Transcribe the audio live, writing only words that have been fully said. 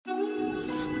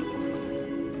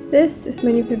This is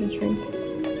my new favorite drink.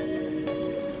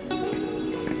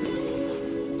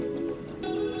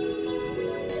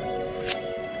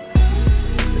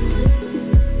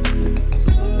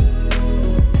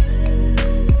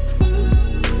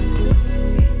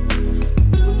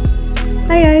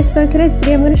 Hi guys, so in today's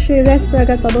video I'm going to show you guys where I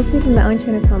got bubble tea from the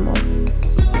Chinatown mall.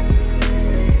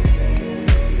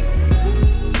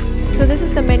 So this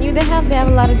is the menu they have. They have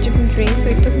a lot of different drinks, so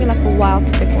it took me like a while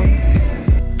to pick one.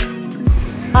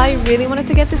 I really wanted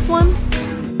to get this one,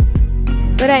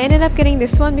 but I ended up getting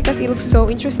this one because it looks so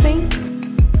interesting.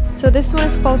 So this one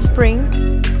is called Spring.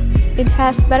 It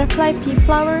has butterfly pea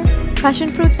flower, passion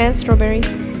fruit, and strawberries.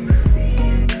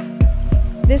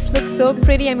 This looks so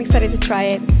pretty. I'm excited to try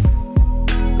it.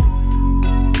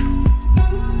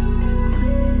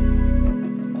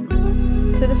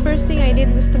 So the first thing I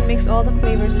did was to mix all the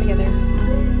flavors together.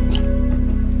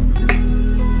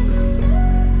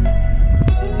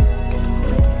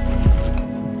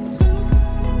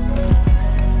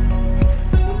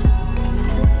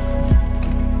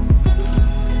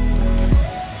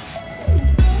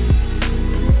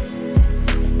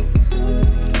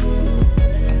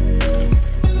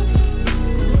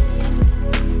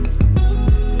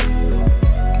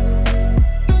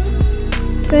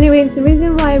 So anyways, the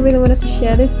reason why I really wanted to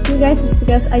share this with you guys is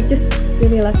because I just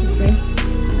really love this drink.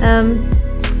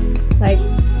 Like,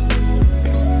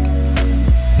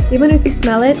 even if you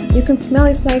smell it, you can smell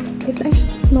it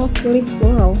actually smells really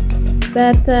floral.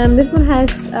 But this one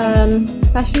has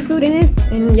passion fruit in it,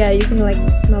 and yeah, you can like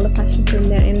smell the passion fruit in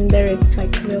there, and there is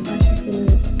like real passion fruit in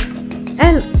it.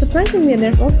 And surprisingly,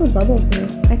 there's also bubbles in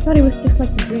it. I thought it was just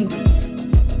like the drink.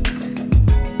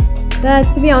 But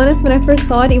to be honest, when I first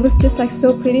saw it, it was just like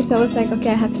so pretty, so I was like, okay,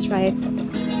 I have to try it.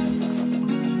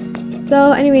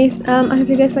 So anyways, I hope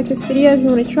you guys like this video. If you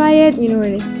want to try it, you know where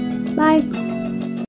it is. Bye!